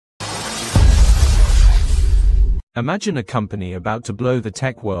Imagine a company about to blow the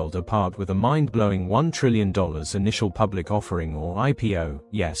tech world apart with a mind-blowing $1 trillion initial public offering or IPO.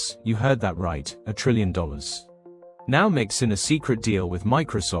 Yes, you heard that right, $1 trillion. Now mix in a secret deal with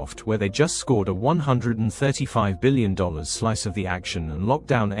Microsoft where they just scored a $135 billion slice of the action and locked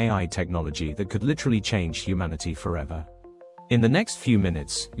down AI technology that could literally change humanity forever. In the next few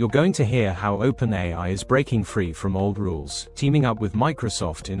minutes, you're going to hear how OpenAI is breaking free from old rules, teaming up with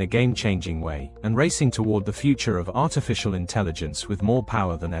Microsoft in a game-changing way, and racing toward the future of artificial intelligence with more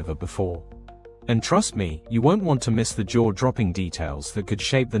power than ever before. And trust me, you won't want to miss the jaw-dropping details that could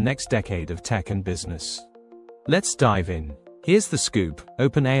shape the next decade of tech and business. Let's dive in. Here's the scoop.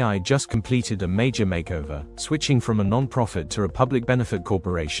 OpenAI just completed a major makeover, switching from a non-profit to a public benefit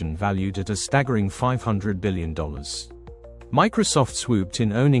corporation valued at a staggering $500 billion. Microsoft swooped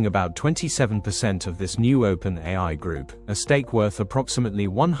in, owning about 27% of this new OpenAI group, a stake worth approximately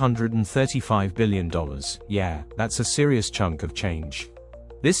 $135 billion. Yeah, that's a serious chunk of change.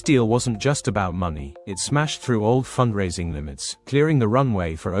 This deal wasn't just about money, it smashed through old fundraising limits, clearing the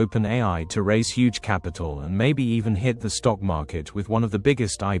runway for OpenAI to raise huge capital and maybe even hit the stock market with one of the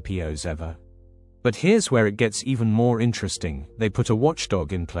biggest IPOs ever. But here's where it gets even more interesting. They put a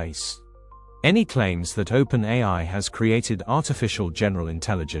watchdog in place. Any claims that OpenAI has created artificial general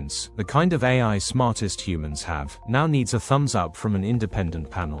intelligence, the kind of AI smartest humans have, now needs a thumbs up from an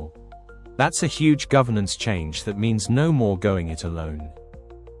independent panel. That's a huge governance change that means no more going it alone.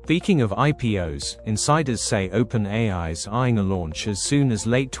 Speaking of IPOs, insiders say OpenAI's eyeing a launch as soon as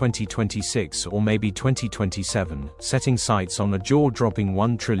late 2026 or maybe 2027, setting sights on a jaw-dropping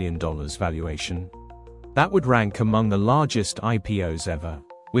 $1 trillion valuation. That would rank among the largest IPOs ever.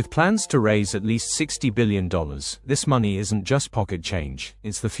 With plans to raise at least $60 billion, this money isn't just pocket change,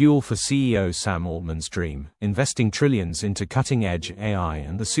 it's the fuel for CEO Sam Altman's dream, investing trillions into cutting-edge AI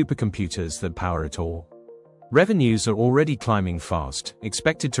and the supercomputers that power it all. Revenues are already climbing fast,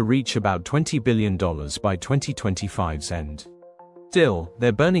 expected to reach about $20 billion by 2025's end. Still,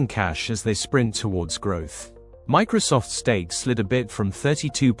 they're burning cash as they sprint towards growth. Microsoft's stake slid a bit from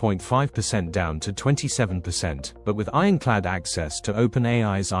 32.5% down to 27%, but with ironclad access to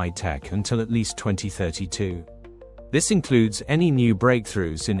OpenAI's iTech until at least 2032. This includes any new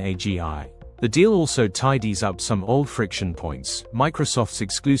breakthroughs in AGI. The deal also tidies up some old friction points. Microsoft's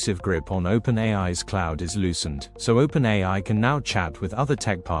exclusive grip on OpenAI's cloud is loosened, so OpenAI can now chat with other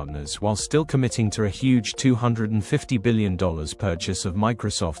tech partners while still committing to a huge $250 billion purchase of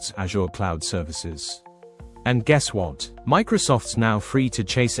Microsoft's Azure cloud services. And guess what? Microsoft's now free to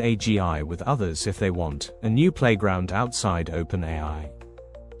chase AGI with others if they want, a new playground outside OpenAI.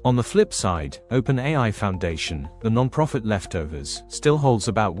 On the flip side, OpenAI Foundation, the nonprofit leftovers, still holds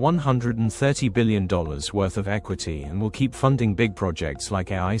about $130 billion worth of equity and will keep funding big projects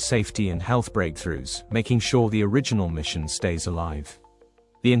like AI safety and health breakthroughs, making sure the original mission stays alive.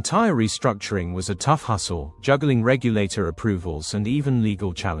 The entire restructuring was a tough hustle, juggling regulator approvals and even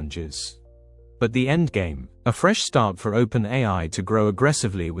legal challenges. But the endgame, a fresh start for OpenAI to grow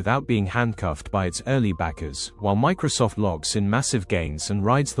aggressively without being handcuffed by its early backers, while Microsoft locks in massive gains and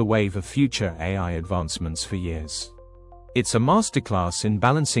rides the wave of future AI advancements for years. It's a masterclass in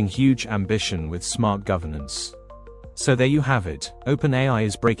balancing huge ambition with smart governance. So there you have it, OpenAI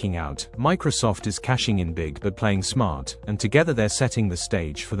is breaking out, Microsoft is cashing in big but playing smart, and together they're setting the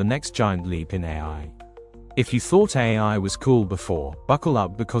stage for the next giant leap in AI. If you thought AI was cool before, buckle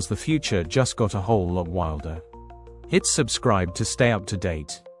up because the future just got a whole lot wilder. Hit subscribe to stay up to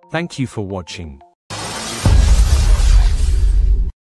date. Thank you for watching.